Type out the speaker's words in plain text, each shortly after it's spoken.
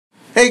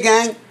Hey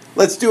gang,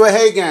 let's do a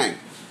hey gang.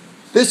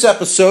 This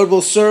episode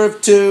will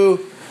serve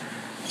to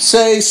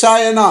say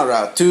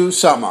sayonara to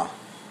Summah.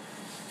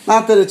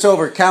 Not that it's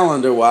over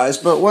calendar-wise,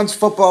 but once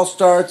football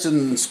starts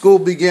and school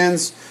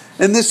begins,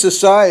 in this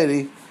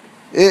society,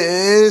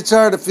 it's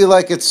hard to feel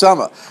like it's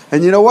Summah.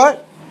 And you know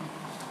what?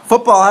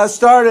 Football has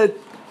started.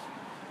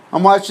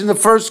 I'm watching the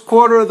first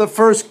quarter of the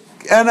first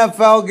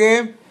NFL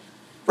game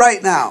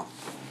right now.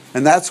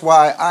 And that's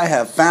why I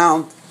have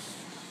found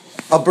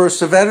a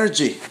burst of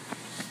energy.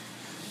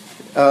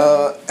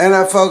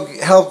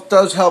 NFL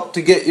does help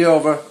to get you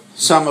over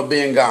Summah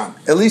being gone.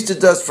 At least it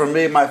does for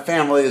me. My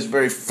family is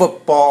very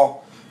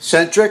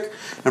football-centric.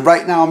 And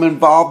right now I'm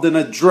involved in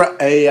a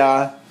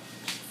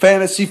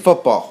fantasy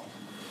football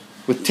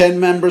with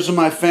 10 members of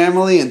my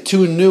family and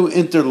 2 new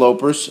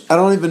interlopers. I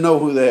don't even know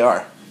who they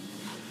are.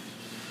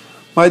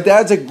 My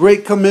dad's a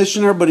great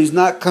commissioner, but he's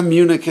not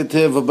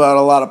communicative about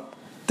a lot of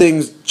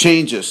things,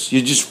 changes.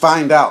 You just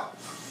find out.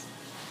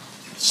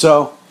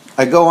 So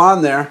I go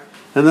on there,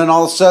 and then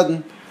all of a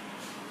sudden,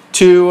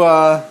 two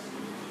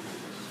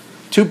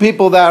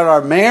people that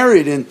are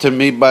married into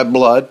me by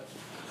blood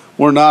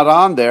were not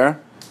on there.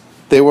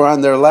 They were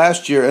on there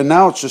last year, and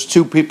now it's just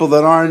 2 people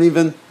that aren't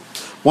even.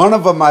 One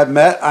of them I've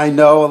met, I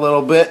know a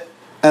little bit,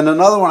 and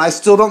another one I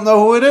still don't know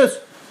who it is.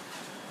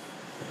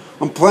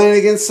 I'm playing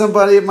against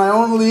somebody in my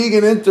own league,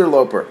 an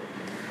interloper.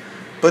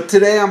 But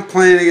today I'm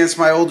playing against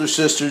my older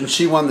sister, and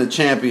she won the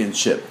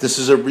championship. This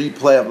is a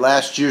replay of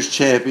last year's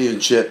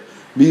championship,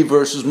 me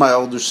versus my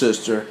older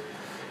sister.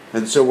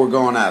 And so we're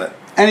going at it.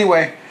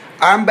 Anyway,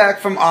 I'm back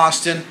from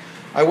Austin.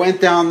 I went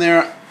down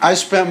there. I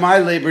spent my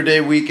Labor Day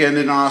weekend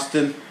in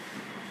Austin,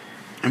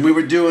 and we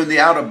were doing the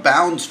Out of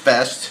Bounds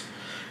Fest.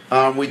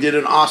 We did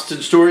an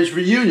Austin Stories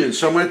reunion.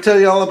 So I'm going to tell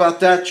you all about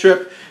that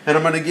trip, and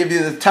I'm going to give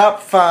you the top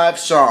 5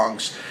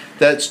 songs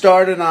that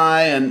Start and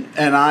I and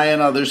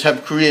others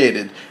have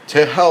created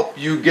to help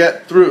you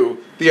get through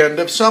the end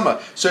of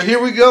Summah. So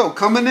here we go.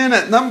 Coming in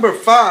at number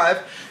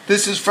 5,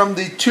 this is from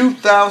the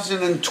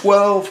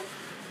 2012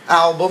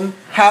 album,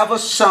 Have a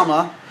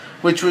Summah,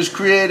 which was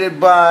created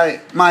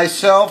by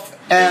myself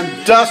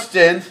and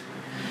Dustin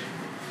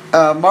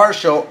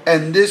Marshall,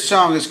 and this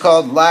song is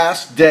called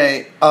Last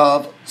Day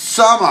of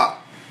Summah.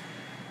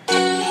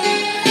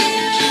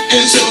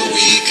 And so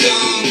we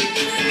come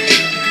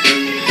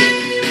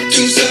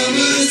to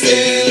Summer's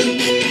End.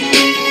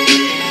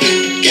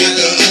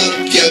 Gather up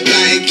your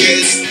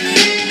blankets,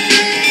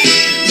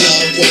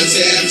 loved ones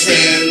and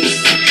friends.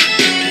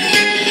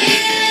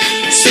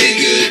 Say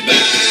goodbye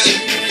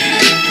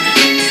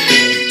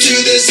to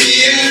the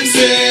sea and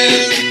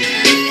sand.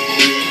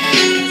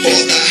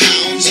 For the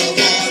hounds of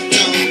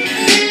autumn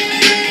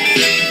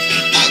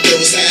are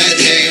close at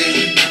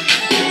hand.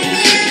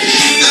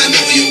 I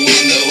know you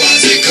wonder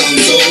why's it come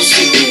so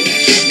soon.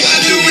 Why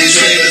do we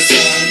trade the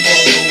sun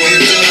for the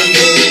winter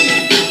moon?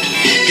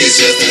 It's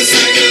just a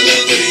cycle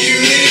of the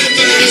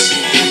universe.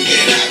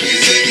 It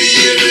happens every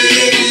year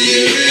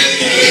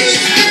reverse.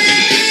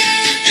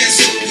 And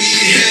so we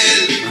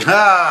head.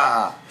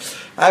 Ha!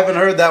 I haven't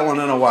heard that one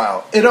in a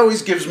while. It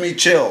always gives me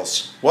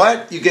chills.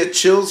 What? You get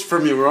chills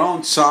from your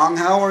own song,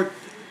 Howard?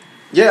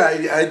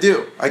 Yeah, I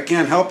do. I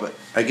can't help it.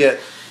 I get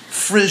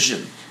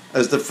frisson,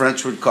 as the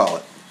French would call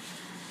it.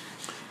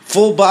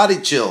 Full body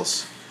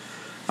chills.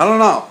 I don't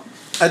know.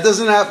 That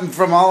doesn't happen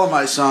from all of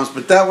my songs,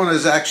 but that one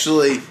is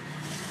actually,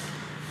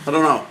 I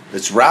don't know,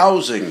 it's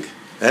rousing.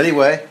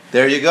 Anyway,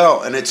 there you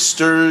go. And it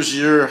stirs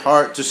your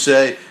heart to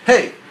say,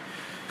 hey,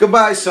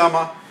 goodbye,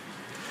 Summah.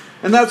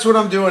 And that's what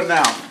I'm doing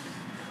now.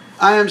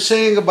 I am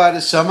saying goodbye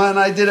to Summah, and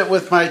I did it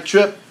with my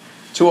trip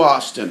to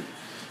Austin.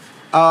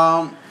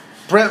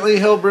 Brentley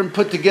Hilburn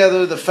put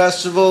together the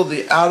festival,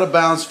 the Out of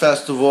Bounds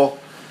Festival,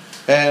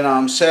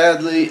 and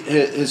sadly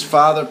his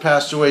father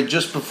passed away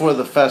just before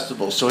the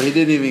festival, so he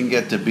didn't even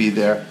get to be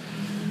there.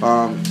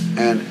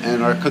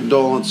 And our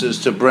condolences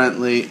to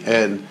Brentley,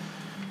 and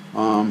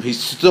he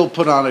still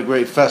put on a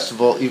great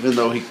festival even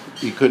though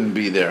he couldn't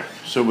be there,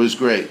 so it was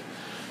great.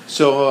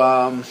 So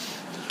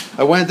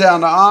I went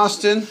down to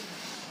Austin.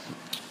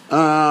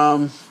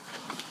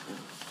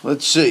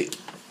 Let's see.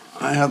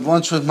 I had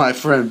lunch with my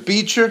friend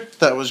Beecher.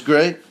 That was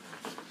great.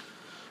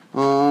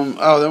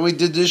 Then we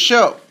did this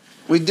show.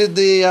 We did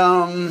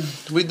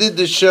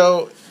the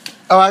show.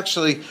 Oh,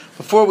 actually,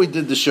 before we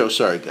did the show,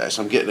 sorry guys,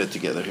 I'm getting it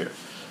together here.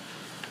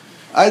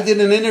 I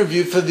did an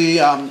interview for the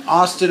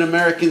Austin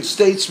American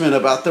Statesman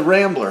about the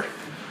Rambler.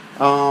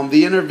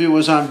 The interview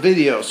was on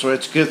video, so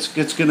it's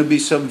going to be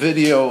some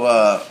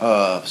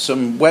video,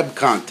 some web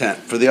content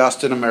for the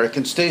Austin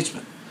American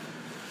Statesman,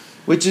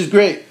 which is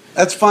great.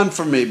 That's fun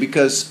for me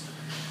because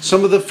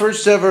some of the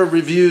first ever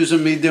reviews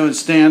of me doing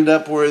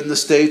stand-up were in the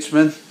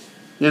Statesman.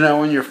 You know,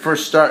 when you're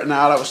first starting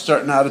out, I was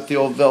starting out at the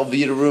old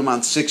Velveeta Room on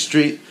 6th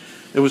Street.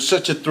 It was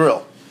such a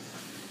thrill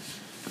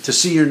to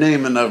see your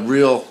name in a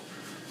real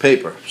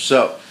paper.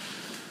 So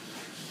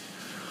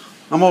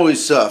I'm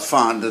always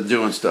fond of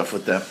doing stuff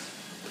with them.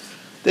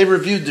 They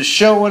reviewed the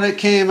show when it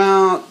came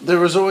out. There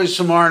was always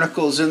some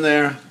articles in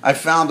there. I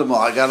found them all.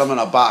 I got them in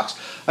a box.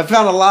 I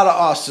found a lot of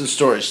Austin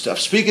Stories stuff.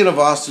 Speaking of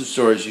Austin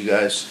Stories, you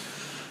guys,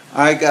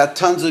 I got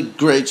tons of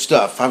great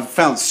stuff. I've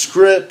found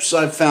scripts.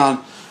 I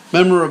found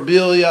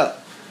memorabilia.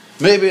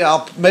 Maybe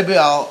I'll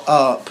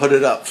put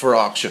it up for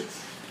auction.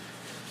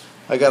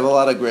 I got a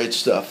lot of great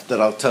stuff that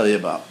I'll tell you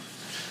about.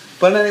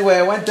 But anyway,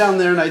 I went down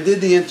there and I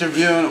did the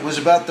interview, and it was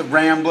about the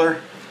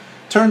Rambler.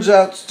 Turns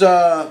out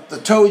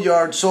the tow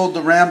yard sold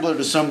the Rambler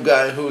to some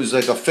guy who's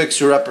like a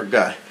fixer-upper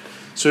guy.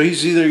 So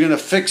he's either going to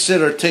fix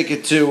it or take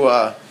it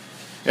to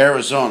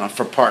Arizona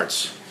for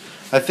parts.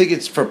 I think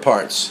it's for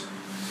parts.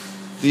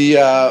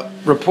 The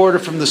reporter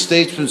from the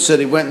Statesman said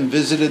he went and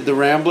visited the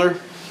Rambler,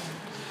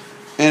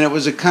 and it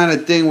was a kind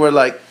of thing where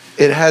like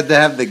it had to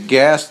have the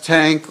gas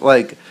tank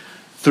like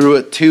through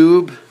a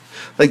tube.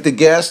 Like the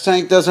gas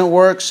tank doesn't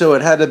work, so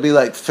it had to be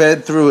like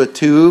fed through a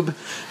tube,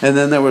 and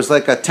then there was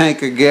like a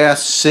tank of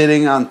gas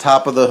sitting on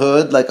top of the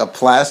hood, like a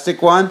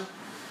plastic one.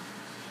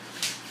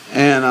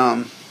 And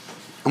I'm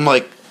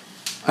like,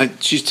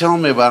 she's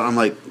telling me about it. I'm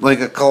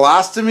like a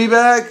colostomy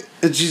bag,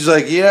 and she's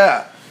like,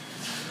 yeah.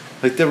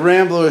 Like the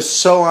Rambler is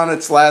so on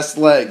its last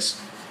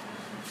legs.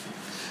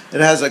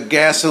 It has a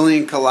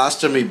gasoline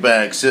colostomy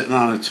bag sitting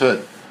on its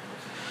hood.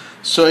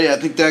 So yeah, I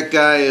think that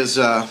guy is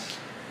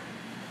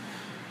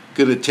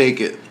gonna take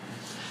it.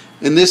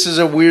 And this is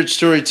a weird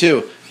story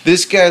too.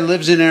 This guy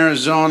lives in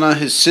Arizona.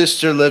 His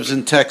sister lives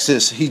in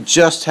Texas. He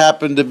just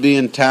happened to be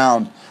in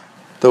town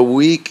the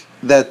week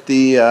that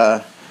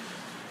the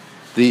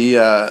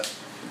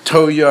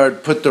tow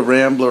yard put the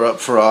Rambler up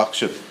for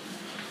auction.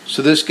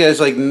 So this guy's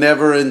like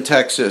never in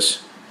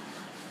Texas.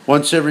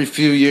 Once every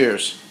few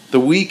years. The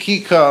week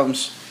he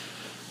comes,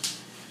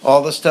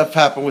 all the stuff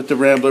happened with the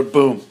Rambler.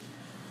 Boom.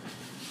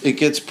 It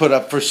gets put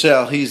up for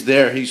sale. He's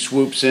there. He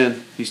swoops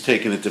in. He's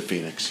taking it to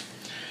Phoenix.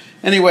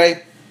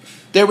 Anyway,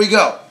 there we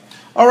go.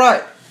 All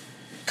right.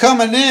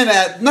 Coming in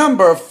at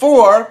number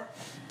 4.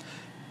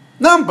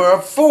 Number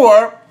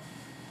 4.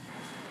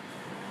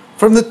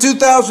 From the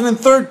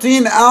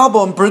 2013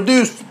 album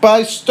produced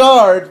by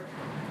Starred.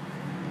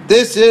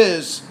 This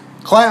is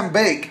Clam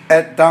Bake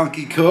at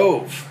Donkey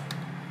Cove.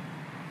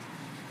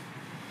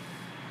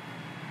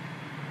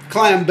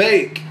 Clam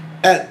Bake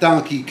at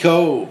Donkey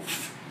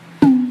Cove.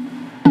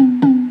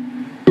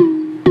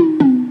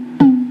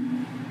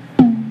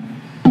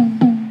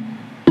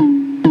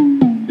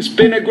 It's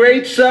been a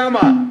great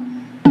summer.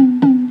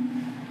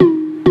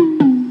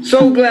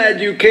 So glad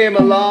you came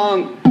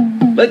along.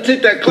 Let's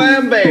hit that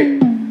clam bake.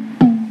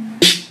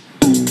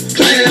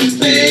 Clam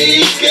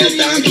bake at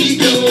Donkey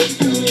Cove.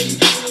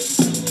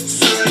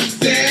 Sun's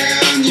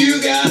down,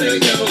 you gotta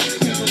go.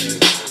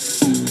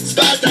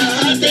 Spot the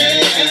hot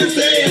day and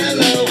say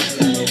hello.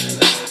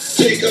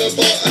 Take her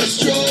for a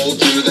stroll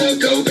to the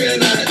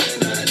coconut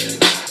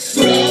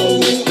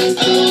grove. Oh,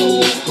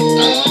 oh,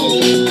 oh,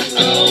 oh,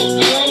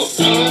 oh.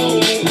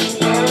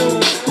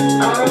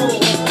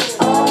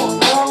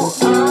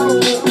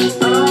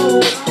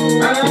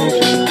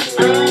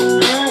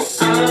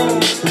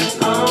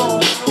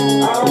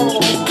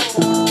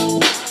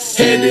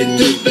 Headed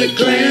to the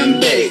clam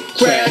bake,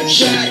 crab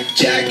shack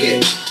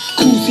jacket,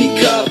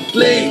 koozie cup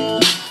plate,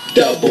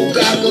 double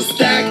goggle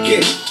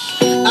stacking.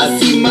 I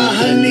see my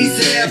honey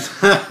sip.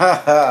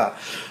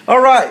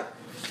 All right.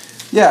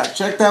 Yeah,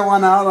 check that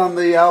one out on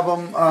the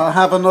album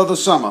Have Another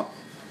Summer.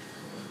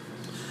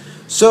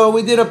 So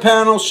we did a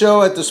panel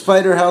show at the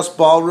Spider House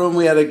Ballroom.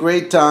 We had a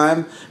great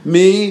time.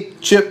 Me,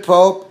 Chip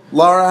Pope,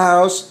 Laura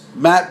House,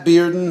 Matt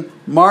Bearden,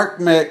 Mark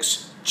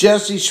Mix,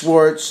 Jesse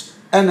Schwartz,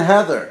 and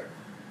Heather.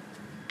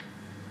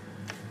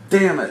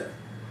 Damn it.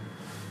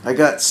 I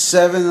got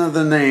 7 of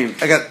the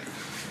names. I got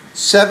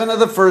 7 of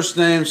the first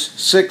names,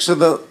 6 of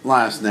the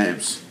last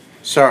names.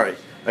 Sorry,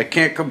 I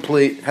can't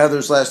complete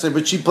Heather's last name,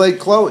 but she played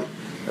Chloe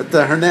at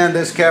the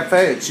Hernandez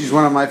Cafe, and she's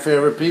one of my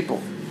favorite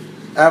people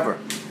ever.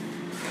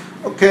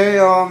 Okay,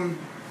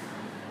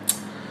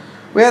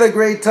 we had a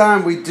great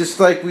time. We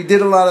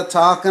did a lot of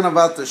talking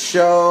about the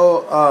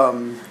show.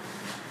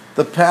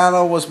 The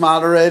panel was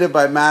moderated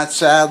by Matt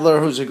Sadler,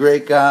 who's a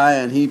great guy,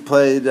 and he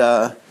played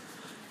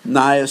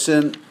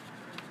Niacin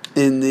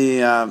in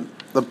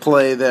the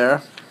play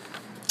there,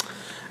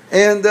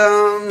 and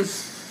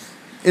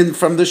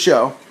from the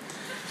show.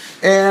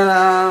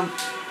 And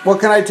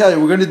what can I tell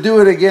you? We're going to do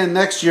it again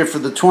next year for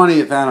the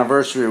 20th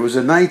anniversary. It was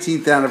the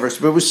 19th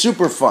anniversary, but it was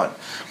super fun.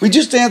 We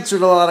just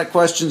answered a lot of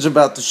questions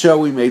about the show.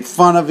 We made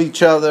fun of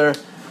each other.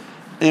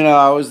 You know,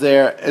 I was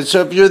there. And so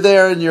if you're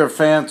there and you're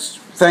fans,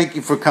 thank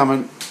you for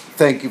coming.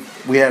 Thank you.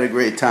 We had a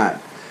great time.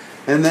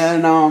 And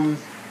then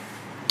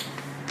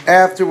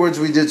afterwards,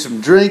 we did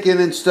some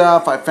drinking and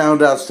stuff. I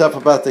found out stuff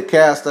about the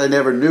cast I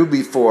never knew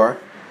before.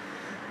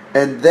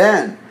 And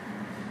then,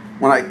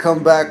 when I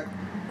come back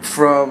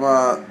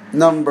from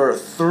number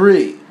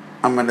 3,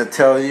 I'm going to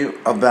tell you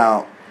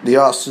about the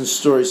Austin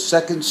Stories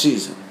second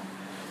season,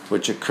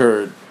 which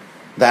occurred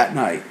that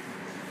night.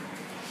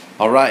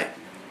 All right,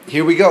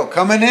 here we go.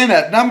 Coming in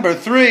at number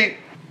 3,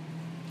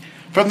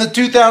 From the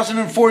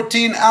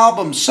 2014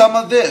 album, Some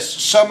of This,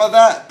 Some of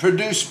That,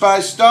 produced by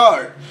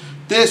Starred.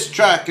 This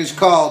track is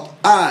called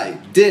I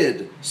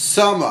Did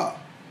Summah.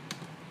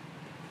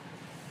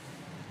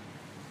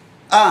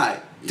 I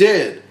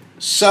Did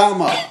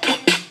Summah.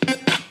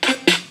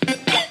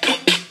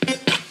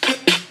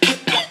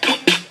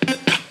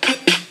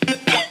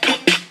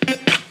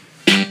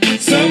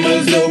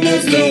 Summer's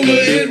almost over,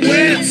 it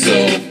went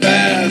so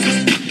fast.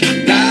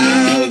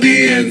 Now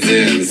the end's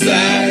in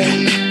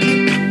sight.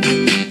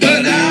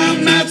 But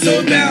I'm not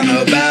so down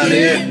about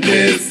it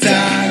this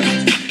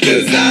time,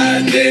 'cause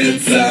I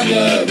did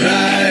summer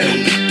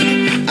right.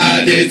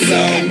 I did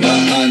summer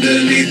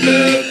underneath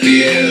the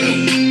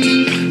field.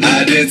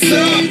 I did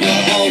summer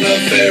on a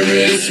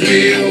Ferris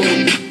wheel.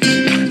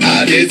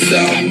 I did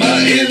summer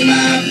in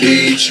my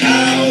beach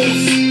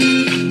house.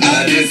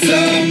 I did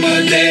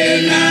summer day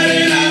and night,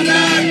 and I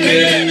knocked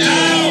it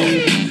out.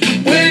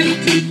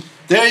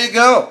 There you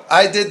go.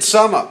 I Did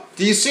Summah.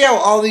 Do you see how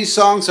all these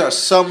songs are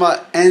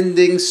summer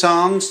ending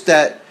songs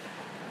that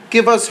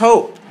give us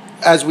hope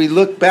as we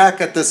look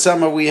back at the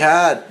summer we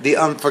had, the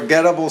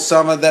unforgettable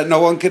summer that no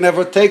one can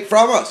ever take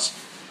from us,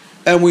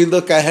 and we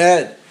look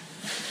ahead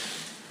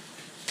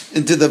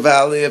into the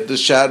valley of the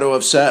shadow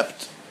of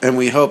Sept, and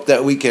we hope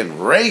that we can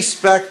race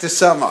back to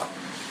summer,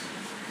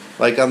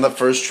 like on the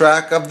first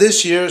track of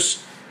this year's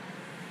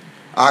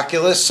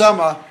Oculus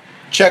Summah,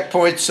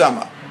 Checkpoint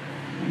Summah.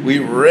 We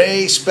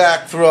race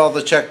back through all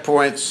the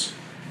checkpoints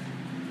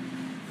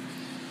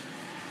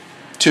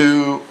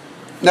to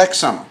next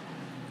summer.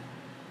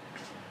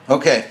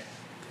 Okay,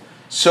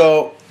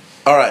 so,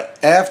 all right,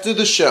 after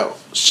the show,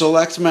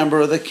 select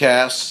members of the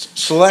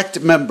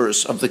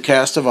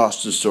cast of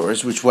Austin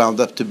Stories, which wound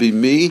up to be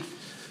me,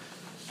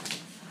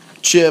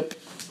 Chip,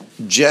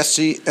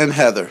 Jesse, and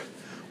Heather.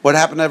 What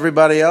happened to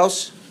everybody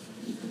else?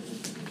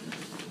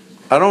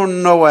 I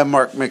don't know why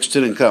Mark Mix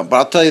didn't come, but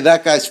I'll tell you,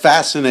 that guy's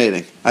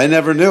fascinating. I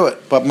never knew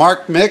it. But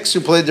Mark Mix,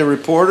 who played the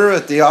reporter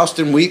at the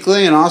Austin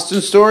Weekly and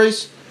Austin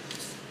Stories,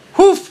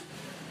 whoof,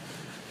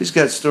 he's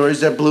got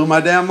stories that blew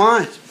my damn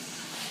mind.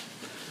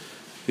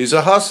 He's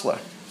a hustler.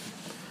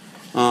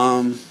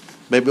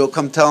 Maybe we'll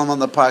come tell him on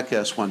the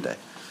podcast one day.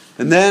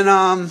 And then,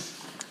 I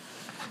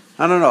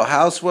don't know,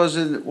 House she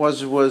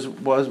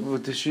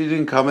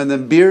didn't come, and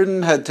then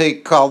Bearden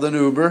had called an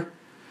Uber.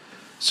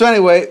 So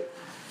anyway,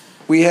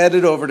 we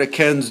headed over to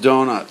Ken's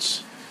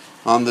Donuts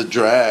on the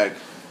drag.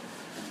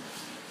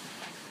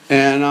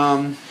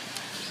 And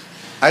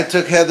I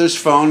took Heather's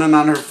phone, and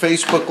on her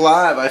Facebook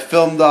Live, I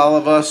filmed all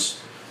of us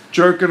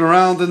jerking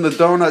around in the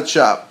donut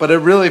shop. But it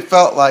really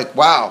felt like,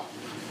 wow,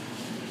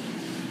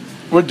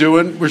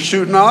 we're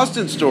shooting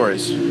Austin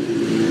Stories.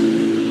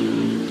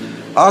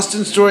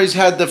 Austin Stories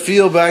had the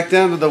feel back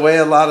then of the way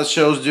a lot of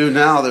shows do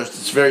now. There's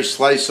this very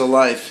slice of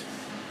life,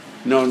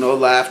 no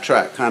laugh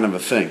track kind of a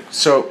thing.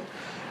 So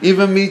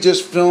even me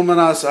just filming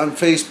us on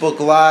Facebook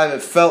Live,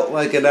 it felt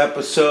like an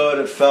episode.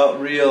 It felt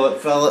real.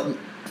 It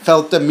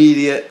felt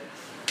immediate.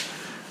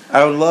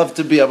 I would love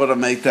to be able to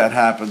make that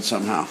happen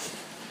somehow,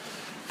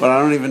 but I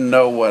don't even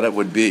know what it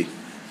would be.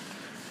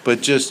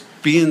 But just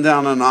being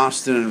down in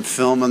Austin and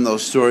filming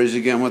those stories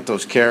again with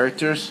those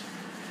characters,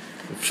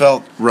 it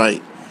felt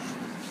right.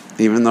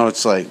 Even though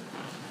it's like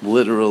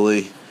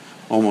literally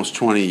almost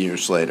 20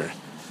 years later.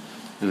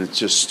 And it's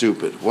just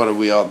stupid. What are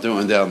we all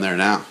doing down there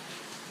now?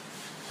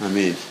 I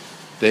mean,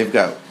 they've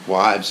got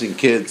wives and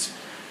kids.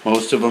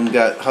 Most of them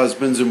got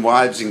husbands and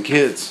wives and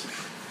kids.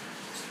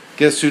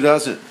 Guess who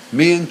doesn't?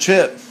 Me and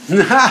Chip.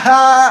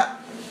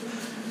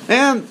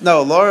 And,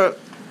 no, Laura,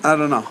 I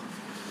don't know.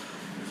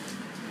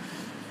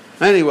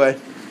 Anyway,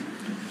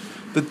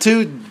 the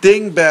two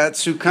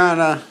dingbats who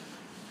kind of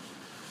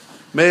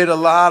made a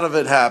lot of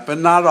it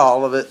happen, not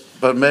all of it,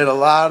 but made a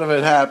lot of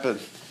it happen,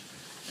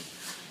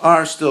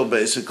 are still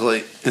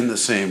basically in the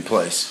same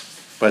place.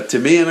 But to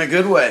me, in a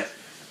good way.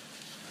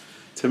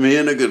 To me,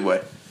 in a good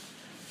way.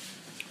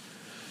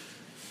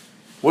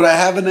 Would I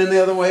have it any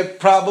other way?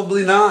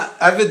 Probably not.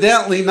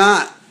 Evidently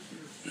not.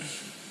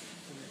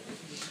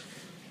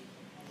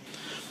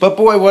 But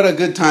boy, what a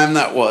good time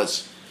that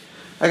was.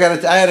 I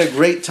had a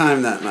great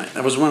time that night.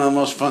 That was one of the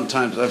most fun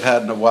times I've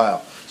had in a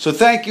while. So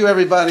thank you,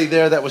 everybody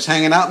there that was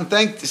hanging out, and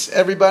thanks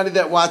everybody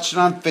that watched it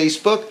on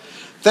Facebook.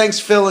 Thanks,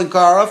 Phil and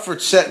Cara, for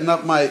setting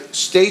up my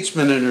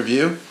Statesman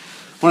interview.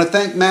 I want to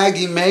thank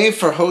Maggie May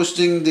for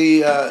hosting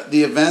the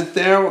event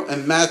there,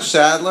 and Matt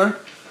Sadler.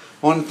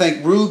 I want to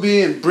thank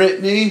Ruby and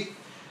Brittany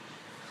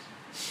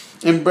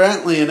and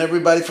Brantley and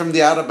everybody from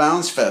the Out of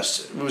Bounds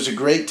Fest. It was a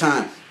great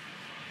time.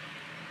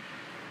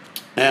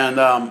 And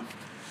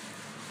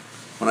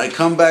when I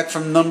come back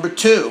from number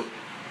 2,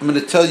 I'm going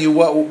to tell you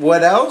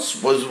what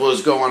else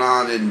was going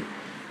on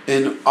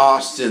in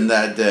Austin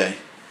that day.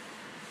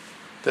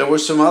 There were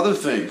some other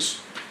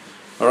things.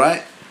 All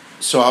right?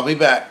 So I'll be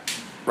back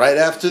right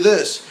after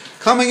this.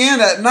 Coming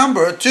in at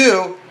number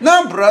 2.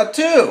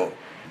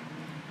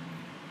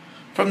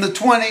 From the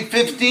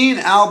 2015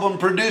 album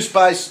produced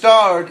by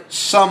Starred,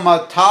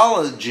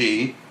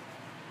 Summatology,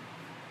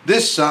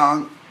 this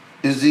song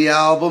is the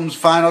album's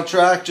final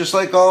track, just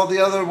like all the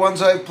other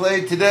ones I've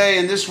played today.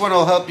 And this one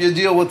will help you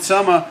deal with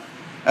summer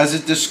as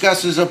it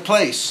discusses a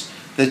place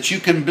that you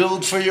can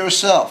build for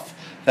yourself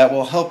that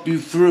will help you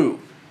through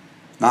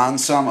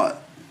non-summer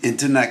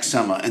into next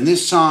summer. And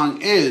this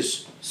song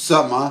is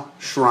Summah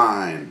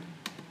Shrine.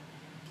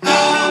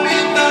 I'll be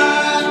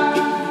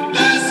fine,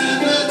 passing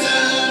the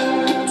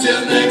time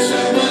till next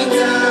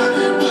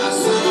summertime in my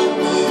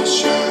summer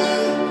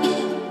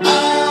shrine.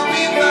 I'll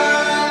be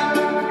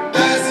fine,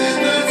 passing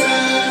the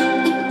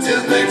time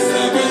till next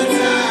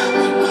summertime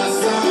in my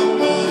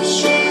summer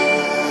shrine.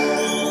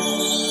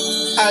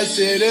 I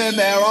sit in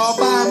there all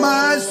by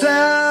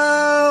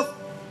myself.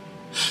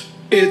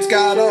 It's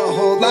got a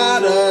whole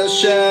lot of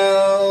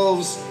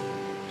shelves.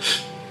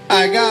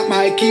 I got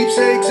my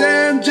keepsakes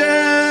and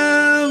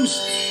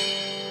gems.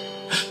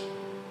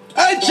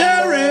 I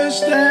cherish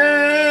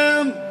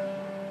them.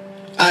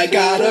 I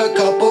got a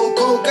couple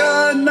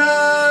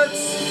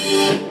coconuts,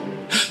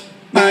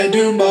 my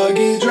new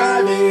muggy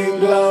driving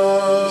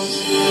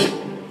gloves,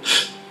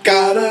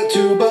 got a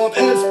tube of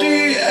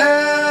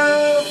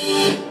SPF,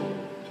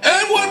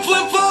 and one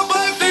flip-flop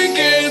I think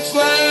it's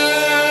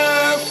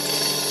left.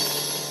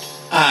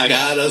 I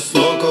got a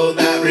snorkel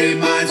that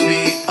reminds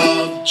me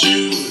of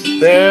June.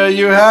 There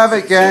you have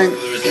it, gang.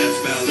 Snorkelers that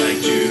smell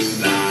like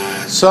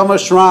July. Summah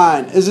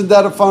Shrine. Isn't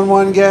that a fun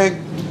one,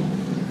 gang?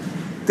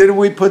 Didn't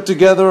we put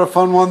together a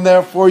fun one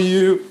there for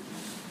you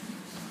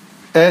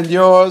and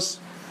yours?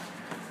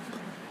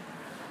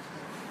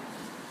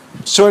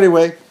 So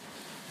anyway,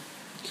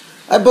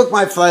 I booked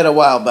my flight a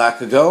while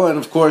back ago, and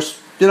of course,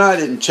 I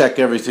didn't check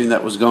everything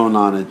that was going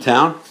on in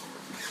town.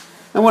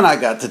 And when I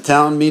got to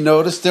town, me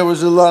noticed there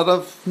was a lot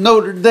of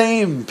Notre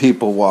Dame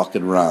people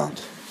walking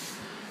around.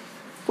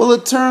 Well,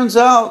 it turns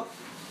out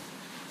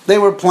they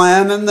were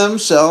planning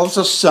themselves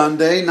a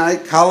Sunday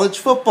night college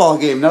football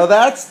game. Now,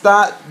 that's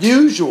not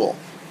usual.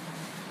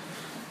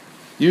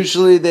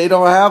 Usually, they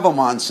don't have them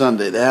on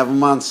Sunday. They have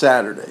them on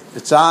Saturday.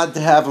 It's odd to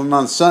have them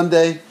on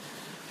Sunday.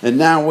 And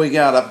now we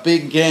got a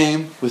big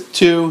game with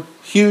two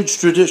huge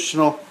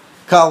traditional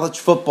college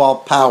football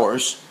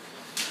powers.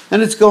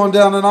 And it's going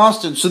down in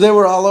Austin. So they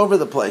were all over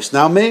the place.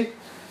 Now, me,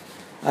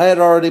 I had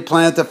already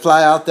planned to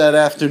fly out that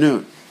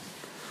afternoon.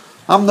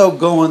 I'm no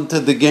going to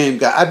the game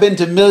guy. I've been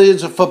to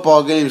millions of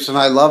football games and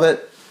I love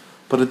it.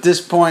 But at this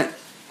point,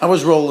 I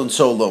was rolling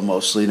solo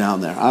mostly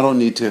down there. I don't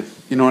need to.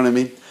 You know what I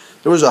mean?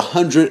 There was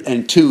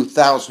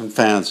 102,000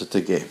 fans at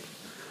the game.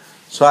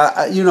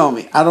 So, you know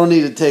me. I don't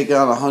need to take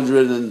on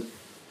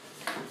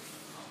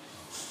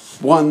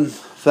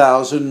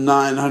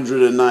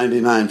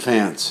 101,999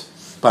 fans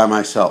by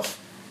myself.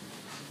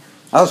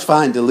 I was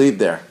fine to leave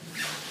there.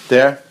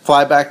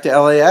 Fly back to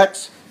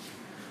LAX,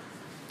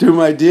 do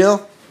my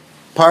deal.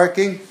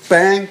 Parking,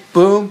 bang,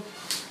 boom,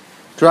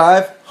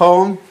 drive,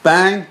 home,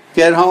 bang,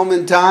 get home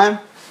in time,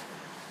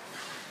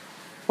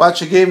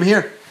 watch a game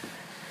here.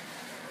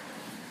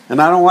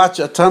 And I don't watch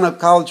a ton of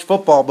college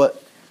football,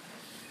 but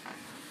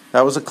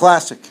that was a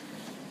classic.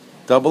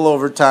 Double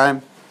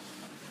overtime,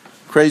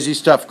 crazy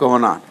stuff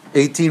going on.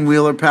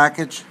 18-wheeler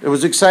package, it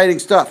was exciting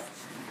stuff.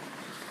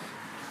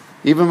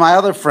 Even my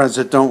other friends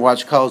that don't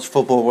watch college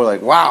football were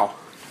like, wow.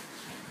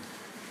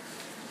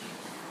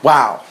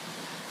 Wow.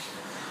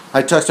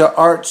 I talked to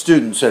art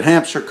students at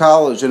Hampshire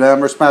College in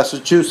Amherst,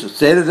 Massachusetts.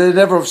 They'd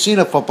never seen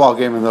a football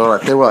game in their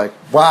life. They were like,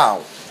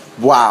 wow,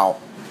 wow.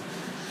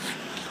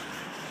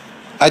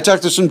 I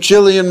talked to some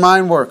Chilean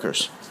mine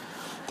workers.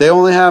 They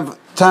only have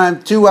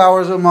time 2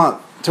 hours a month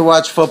to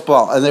watch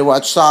football, and they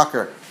watch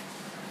soccer.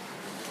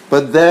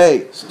 But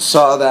they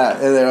saw that,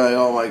 and they're like,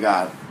 oh, my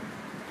God.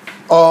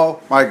 Oh,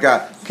 my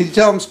God. Can you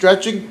tell I'm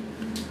stretching?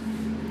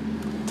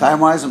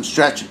 Time-wise, I'm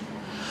stretching.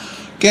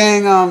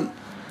 Gang,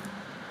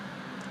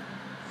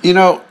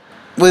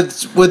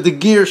 with the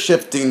gear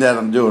shifting that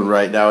I'm doing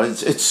right now,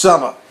 it's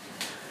summer.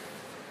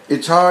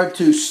 It's hard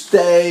to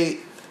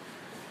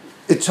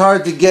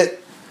get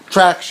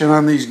traction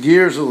on these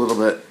gears a little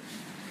bit.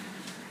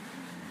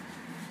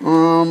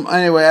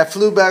 Anyway, I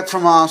flew back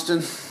from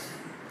Austin.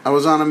 I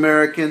was on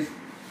American.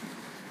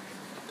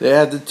 They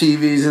had the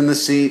TVs in the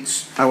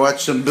seats. I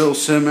watched some Bill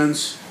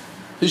Simmons.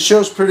 His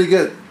show's pretty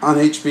good on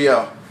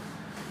HBO.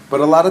 But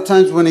a lot of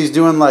times when he's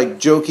doing like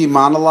jokey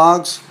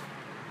monologues,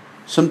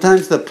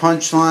 sometimes the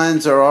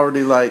punchlines are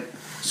already like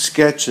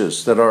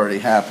sketches that already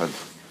happened.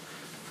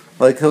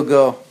 Like he'll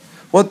go,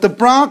 what the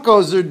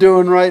Broncos are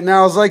doing right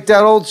now is like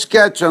that old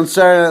sketch on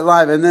Saturday Night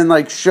Live, and then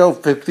like show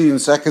 15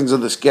 seconds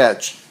of the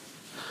sketch.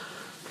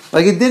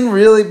 Like it didn't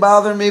really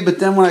bother me, but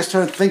then when I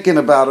started thinking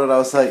about it, I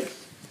was like,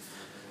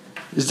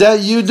 is that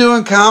you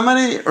doing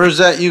comedy, or is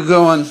that you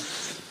going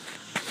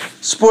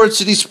Sports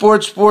City,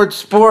 sports,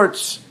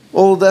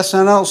 old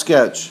SNL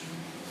sketch?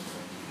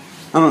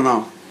 I don't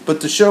know.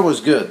 But the show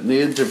was good, and the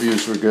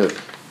interviews were good.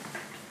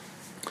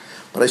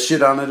 But I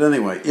shit on it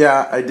anyway.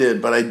 Yeah, I did,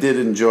 but I did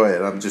enjoy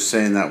it. I'm just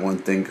saying that one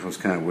thing was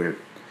kind of weird.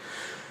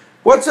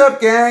 What's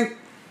up, gang?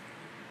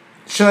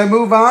 Should I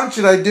move on?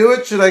 Should I do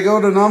it? Should I go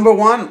to number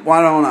one?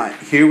 Why don't I?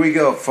 Here we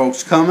go,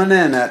 folks. Coming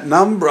in at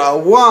number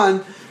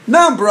one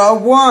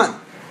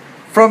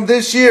from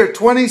this year,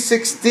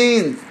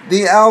 2016.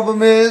 The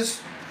album is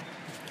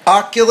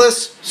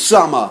Oculus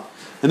Summah,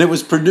 and it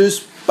was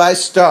produced by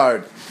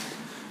Starred.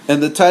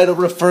 And the title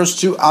refers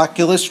to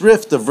Oculus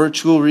Rift, the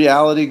virtual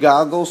reality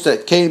goggles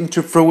that came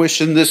to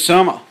fruition this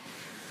summer.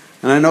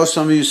 And I know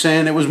some of you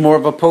saying it was more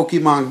of a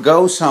Pokemon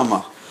Go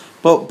summer.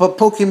 But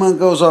Pokemon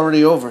Go's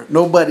already over.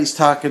 Nobody's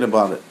talking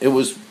about it. It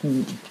was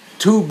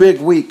 2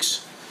 big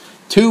weeks.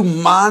 2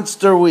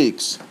 monster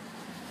weeks.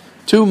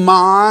 2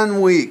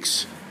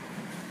 weeks.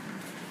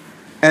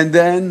 And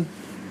then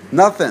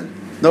nothing.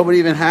 Nobody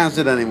even has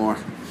it anymore.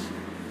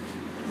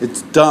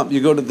 It's dumb. You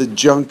go to the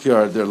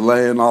junkyard, they're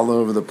laying all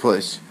over the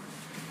place.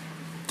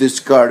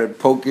 Discarded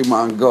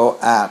Pokemon Go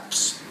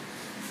apps.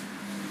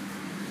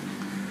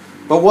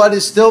 But what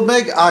is still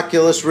big?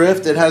 Oculus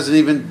Rift. It hasn't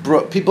even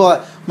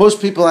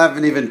most people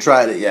haven't even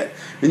tried it yet.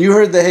 And you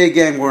heard the Hey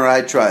Gang where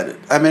I tried it.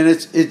 I mean,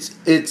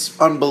 it's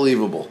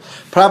unbelievable.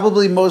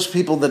 Probably most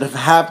people that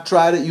have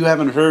tried it, you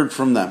haven't heard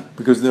from them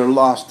because they're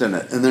lost in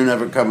it and they're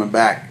never coming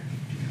back.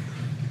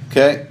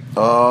 Okay?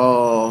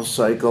 Oh,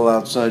 cycle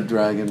outside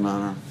Dragon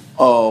Manor.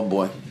 Oh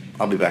boy,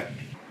 I'll be back.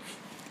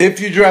 If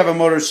you drive a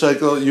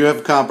motorcycle, you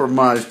have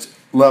compromised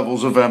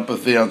levels of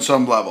empathy on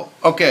some level.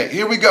 Okay,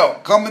 here we go.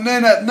 Coming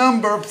in at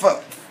number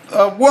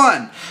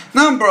 1.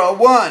 Number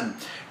 1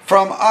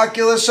 from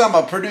Oculus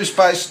Summah, produced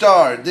by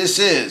Starred. This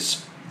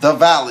is The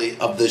Valley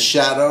of the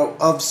Shadow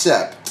of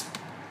Sept.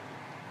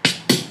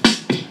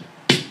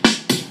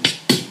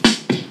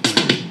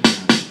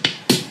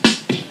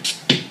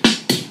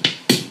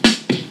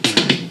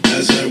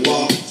 As I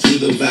walk through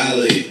the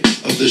valley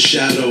of the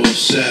shadow of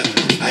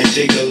Sept, I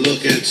take a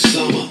look at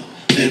Summah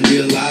and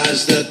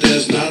realize that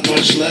there's not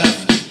much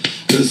left.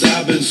 'Cause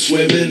I've been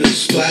swimming and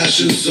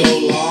splashing so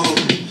long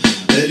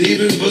that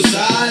even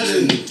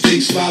Poseidon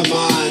thinks my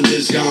mind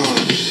is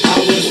gone. I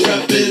was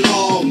repping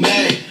all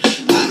May,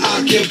 I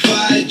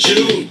occupied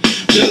June,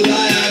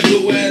 July I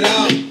blew it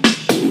out,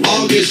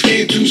 August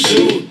came too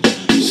soon.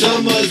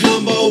 Summer's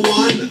number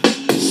 1,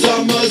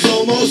 summer's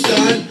almost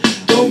done.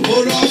 Don't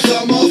put off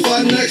summer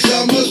fun, next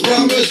summer's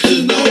promised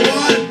to no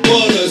one.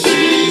 What a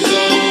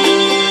season,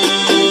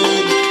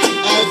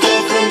 I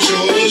fall from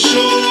shore to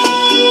shore.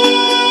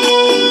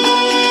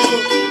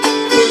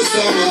 The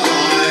summer I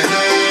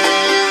had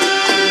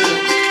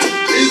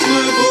is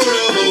mine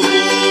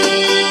forevermore.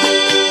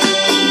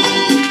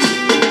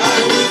 I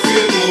will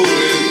fear no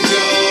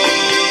winter,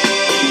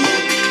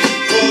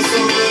 for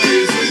summer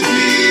is with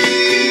me.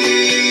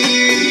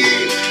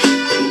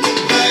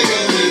 Like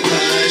a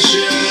midnight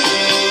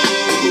shell,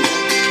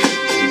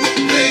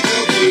 they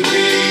comfort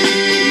me.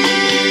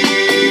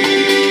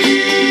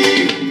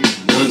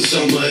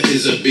 Non-summer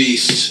is a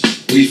beast,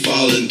 we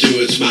fall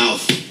into its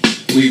mouth.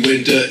 We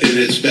winter in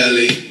its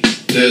belly,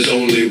 there's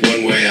only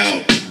one way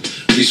out.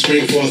 We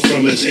spring forth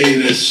from its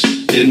anus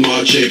in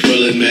March,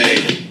 April, and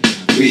May.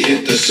 We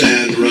hit the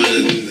sand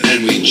running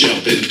and we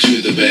jump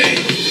into the bay.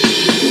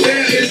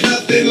 There is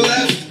nothing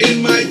left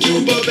in my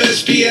tube of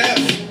SPF.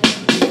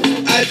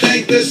 I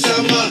thank the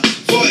summer,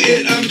 for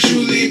it I'm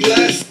truly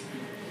blessed.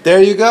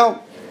 There you go.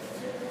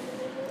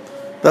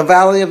 The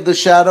Valley of the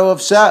Shadow of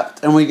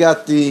Sept. And we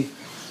got the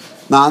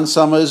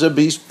non-summer is a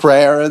beast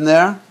prayer in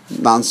there.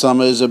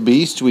 Non-summer is a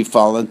beast. We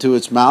fall into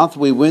its mouth.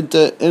 We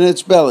winter in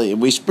its belly.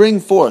 And we spring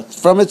forth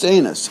from its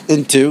anus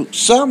into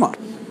summer.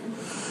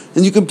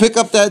 And you can pick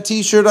up that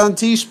t-shirt on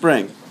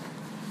Teespring.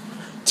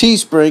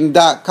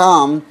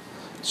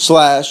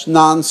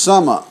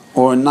 Teespring.com/non-summer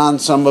or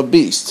non-summer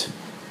beast.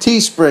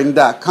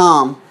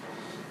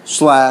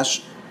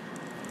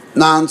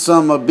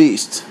 Teespring.com/non-summer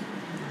beast.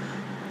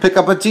 Pick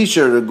up a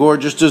t-shirt, a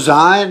gorgeous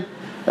design,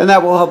 and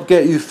that will help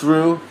get you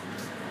through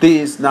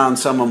these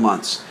non-summer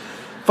months.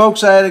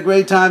 Folks, I had a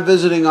great time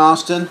visiting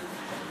Austin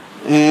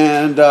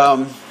and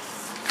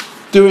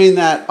doing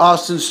that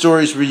Austin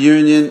Stories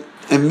reunion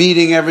and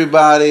meeting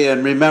everybody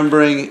and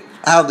remembering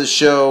how the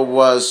show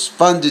was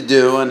fun to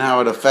do and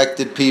how it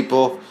affected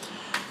people.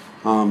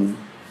 I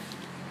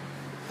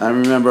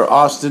remember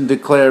Austin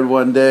declared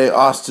one day,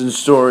 Austin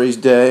Stories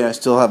Day. I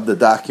still have the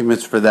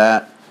documents for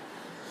that.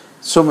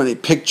 So many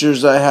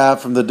pictures I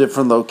have from the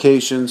different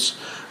locations.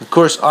 Of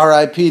course,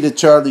 R.I.P. to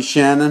Charlie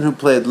Shannon, who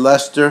played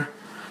Lester.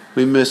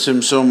 We miss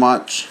him so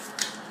much.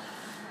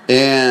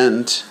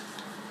 And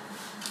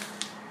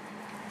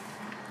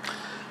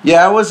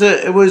yeah, it was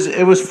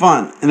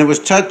fun, and it was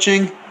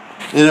touching,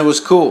 and it was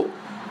cool.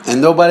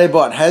 And nobody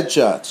bought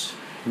headshots.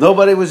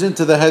 Nobody was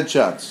into the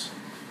headshots.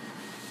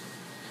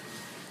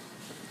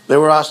 They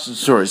were Austin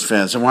Stories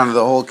fans and wanted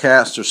the whole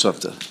cast or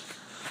something.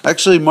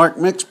 Actually, Mark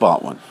Mix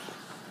bought one.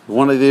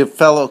 One of the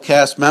fellow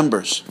cast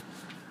members.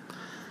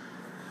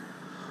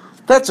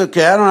 That's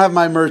okay. I don't have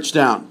my merch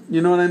down.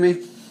 You know what I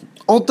mean?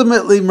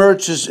 Ultimately,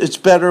 merch it's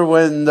better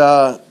when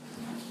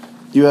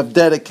you have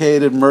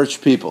dedicated merch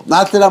people.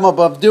 Not that I'm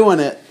above doing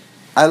it.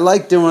 I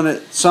like doing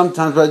it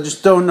sometimes, but I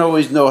just don't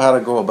always know how to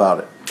go about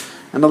it.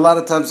 And a lot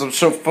of times I'm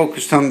so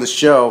focused on the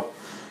show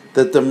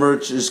that the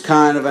merch is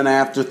kind of an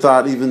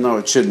afterthought, even though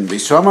it shouldn't be.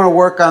 So I'm going to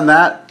work on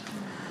that.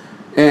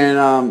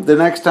 And the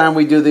next time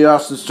we do the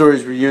Austin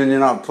Stories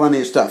reunion, I'll have plenty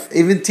of stuff.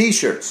 Even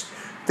t-shirts.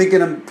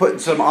 Thinking of putting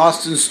some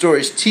Austin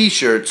Stories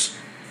t-shirts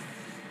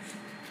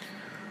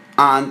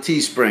on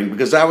Teespring,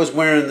 because I was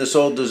wearing this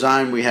old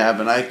design we have,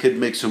 and I could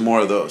make some more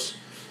of those.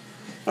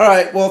 All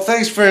right, well,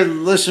 thanks for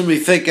listening to me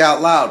think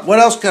out loud. What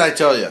else can I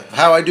tell you?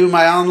 How I do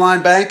my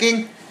online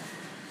banking?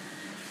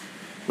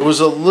 It was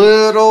a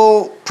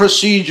little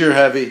procedure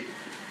heavy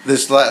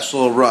this last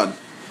little run,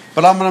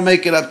 but I'm going to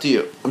make it up to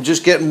you. I'm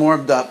just getting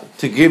warmed up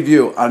to give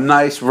you a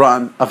nice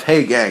run of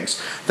Hey Gangs.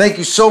 Thank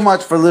you so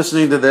much for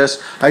listening to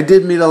this. I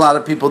did meet a lot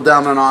of people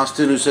down in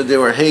Austin who said they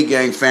were Hey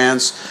Gang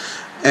fans,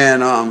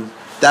 and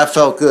that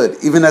felt good.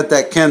 Even at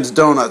that Ken's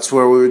Donuts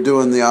where we were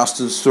doing the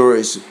Austin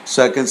Stories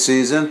second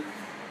season,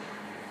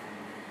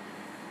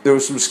 there were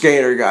some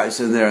skater guys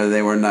in there.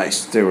 They were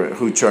nice. They were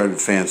Who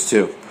Charted fans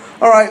too.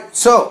 All right,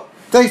 so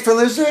thanks for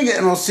listening,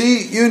 and we'll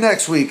see you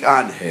next week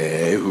on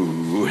Hey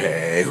Who,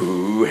 Hey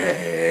Who,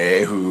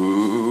 Hey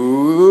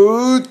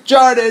Who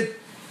Charted.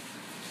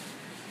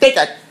 Take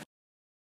that.